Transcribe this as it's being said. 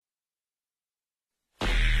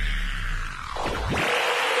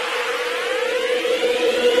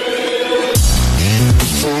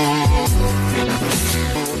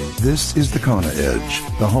This is the Kona Edge,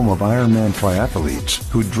 the home of Ironman triathletes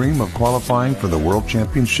who dream of qualifying for the World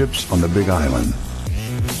Championships on the Big Island.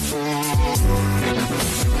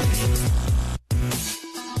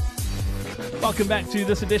 Welcome back to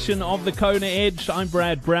this edition of the Kona Edge. I'm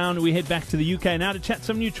Brad Brown. We head back to the UK now to chat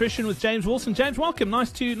some nutrition with James Wilson. James, welcome.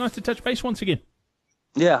 Nice to touch base once again.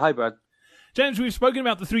 Yeah, hi, Brad. James, we've spoken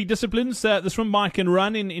about the three disciplines, the swim, bike, and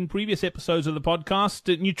run in previous episodes of the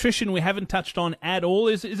podcast. Nutrition we haven't touched on at all.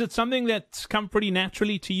 Is it something that's come pretty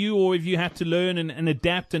naturally to you, or have you had to learn and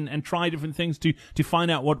adapt and try different things to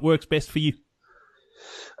find out what works best for you?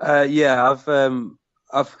 Yeah, I've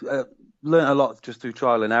learned a lot just through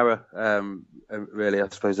trial and error. Really, I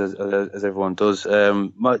suppose as everyone does.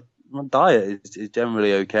 My diet is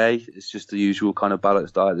generally okay. It's just the usual kind of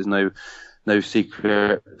balanced diet. There's no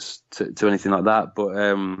secrets to anything like that. But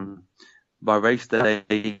by race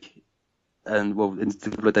day, and well, in the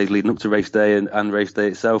couple of days leading up to race day and race day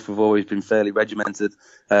itself, have always been fairly regimented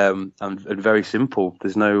and very simple.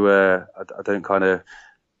 There's no, I don't kind of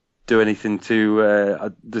do anything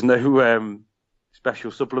to. There's no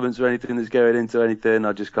special supplements or anything that's going into anything.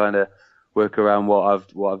 I just kind of work around what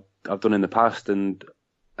I've done in the past, and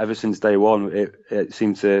ever since day one, it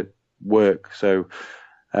seemed to work. So.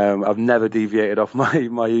 I've never deviated off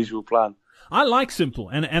my usual plan. I like simple,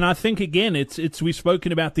 and I think again, it's we've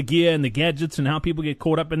spoken about the gear and the gadgets and how people get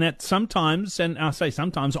caught up in that sometimes, and I say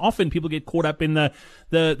sometimes, often people get caught up in the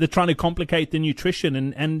trying to complicate the nutrition,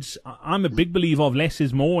 and I'm a big believer of less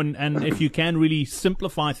is more, and if you can really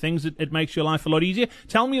simplify things, it makes your life a lot easier.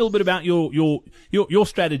 Tell me a little bit about your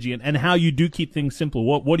strategy and how you do keep things simple.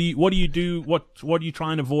 What do you do? What do you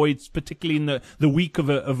try and avoid, particularly in the week of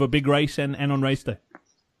a big race and on race day?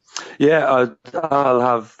 Yeah, I'll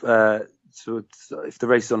have, so if the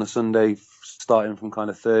race is on a Sunday, starting from kind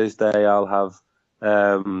of Thursday, I'll have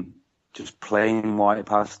just plain white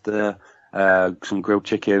pasta, some grilled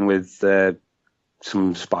chicken with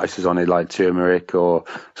some spices on it, like turmeric or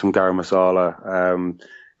some garam masala,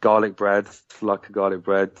 garlic bread, like a garlic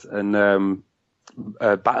bread, and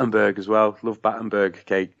Battenberg as well. Love Battenberg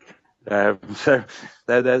cake. So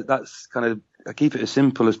that's kind of, I keep it as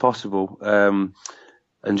simple as possible.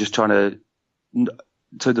 And just trying to,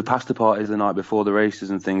 so the pasta parties the night before the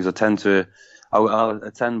races and things, I'll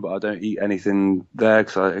attend, but I don't eat anything there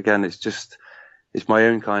because again, it's my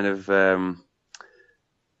own kind of, I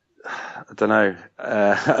don't know,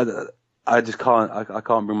 I just can't, I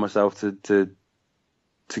can't bring myself to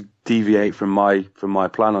deviate from my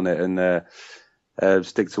plan on it and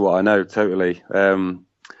stick to what I know totally. And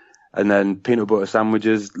then peanut butter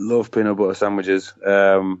sandwiches, love peanut butter sandwiches.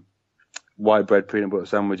 White bread peanut butter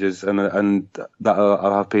sandwiches, and that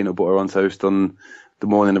I'll have peanut butter on toast on the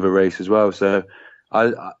morning of a race as well. So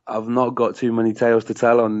I've not got too many tales to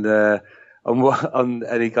tell on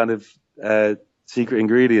any kind of secret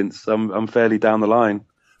ingredients. I'm fairly down the line.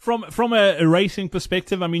 From a racing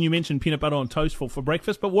perspective, I mean, you mentioned peanut butter on toast for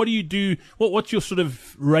breakfast, but what do you do? What's your sort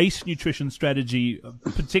of race nutrition strategy,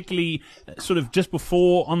 particularly sort of just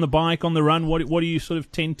before, on the bike, on the run? What do you sort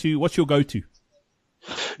of tend to? What's your go-to?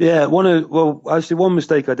 Yeah, one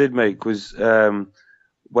mistake I did make was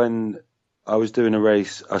when I was doing a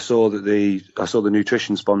race, I saw the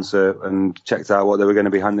nutrition sponsor and checked out what they were going to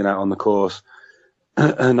be handing out on the course,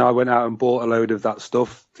 and I went out and bought a load of that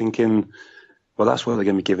stuff, thinking, well, that's what they're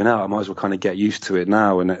going to be giving out. I might as well kind of get used to it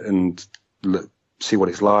now and look, see what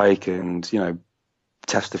it's like, and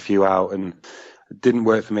test a few out, and it didn't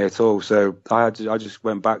work for me at all. So I just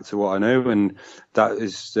went back to what I know, and that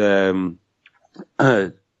is.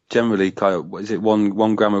 Generally, kind of, what is it,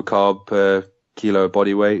 1 gram of carb per kilo of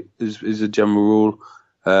body weight is a general rule.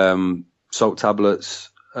 Salt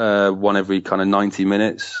tablets, one every kind of 90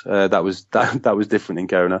 minutes. That was different in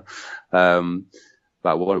Kona. About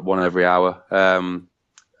one every hour.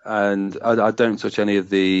 And I don't touch any of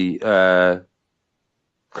the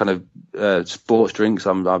kind of sports drinks.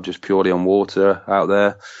 I'm just purely on water out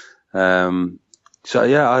there. So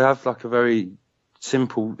yeah, I have like a very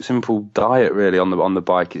simple diet really on the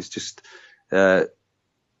bike. It's just I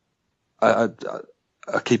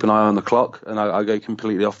keep an eye on the clock, and I go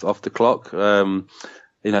completely off the clock. Half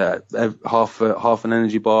an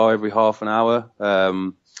energy bar every half an hour,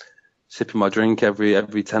 sipping my drink every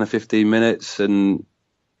 10 or 15 minutes, and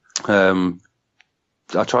I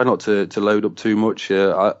try not to load up too much.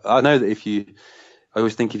 I know that I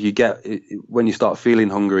always think if you when you start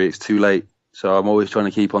feeling hungry, it's too late. So I'm always trying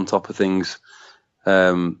to keep on top of things.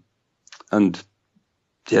 And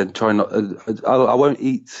yeah, try not. I won't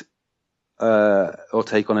eat or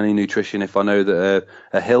take on any nutrition if I know that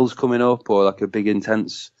a hill's coming up or like a big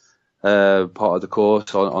intense part of the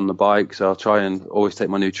course on the bike. So I'll try and always take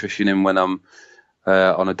my nutrition in when I'm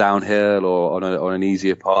on a downhill or on an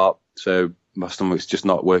easier part. So my stomach's just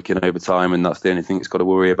not working over time, and that's the only thing it's got to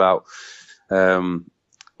worry about. Or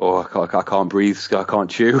I can't breathe, so I can't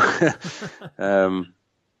chew.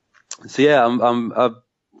 So yeah, I'm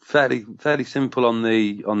fairly simple on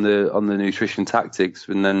the nutrition tactics,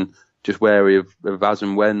 and then just wary of as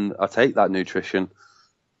and when I take that nutrition.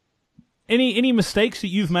 Any mistakes that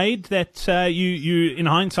you've made that you in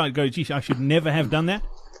hindsight go, geez, I should never have done that?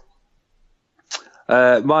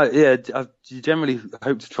 I generally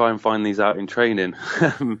hope to try and find these out in training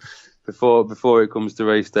before it comes to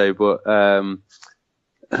race day. But I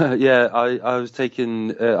was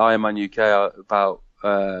taking Ironman UK about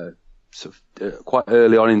quite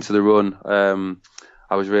early on into the run.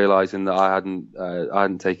 I was realising that I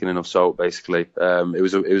hadn't taken enough salt. Basically, it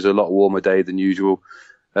was a lot warmer day than usual,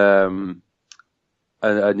 and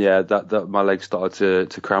that my legs started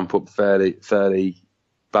to cramp up fairly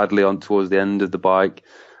badly on towards the end of the bike.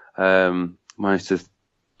 Managed to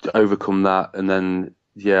overcome that, and then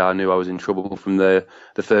I knew I was in trouble from the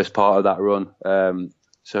first part of that run.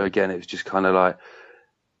 So again, it was just kind of like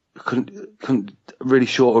couldn't really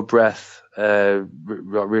short of breath,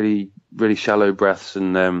 really shallow breaths,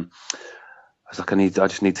 and I was like, I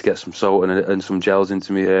just need to get some salt and some gels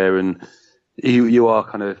into me here. And you are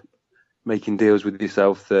kind of making deals with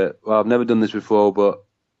yourself that, well, I've never done this before, but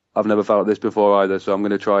I've never felt this before either, so I'm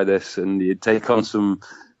going to try this. And you take on some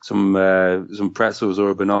pretzels or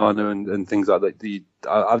a banana and things like that.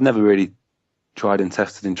 I've never really tried and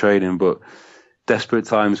tested in training, but desperate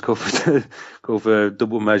times call for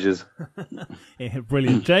double measures. Yeah,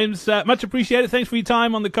 brilliant, James. Much appreciated. Thanks for your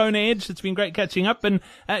time on the Kona Edge. It's been great catching up, and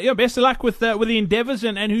best of luck with the endeavours.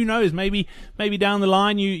 And who knows, maybe down the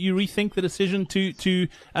line you rethink the decision to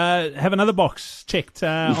have another box checked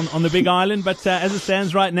on the Big Island. But as it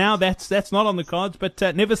stands right now, that's not on the cards. But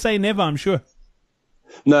never say never, I'm sure.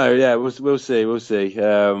 No, yeah, we'll see. We'll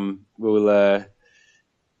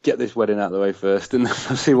get this wedding out of the way first, and we'll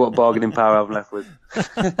see what bargaining power I'm left with.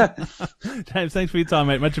 James, thanks for your time,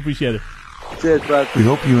 mate. Much appreciated. Cheers, Brad. We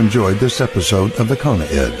hope you enjoyed this episode of the Kona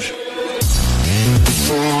Edge.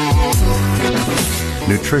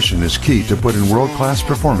 Nutrition is key to put in world-class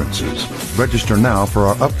performances. Register now for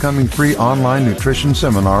our upcoming free online nutrition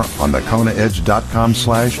seminar on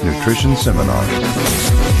thekonaedge.com/nutrition seminar.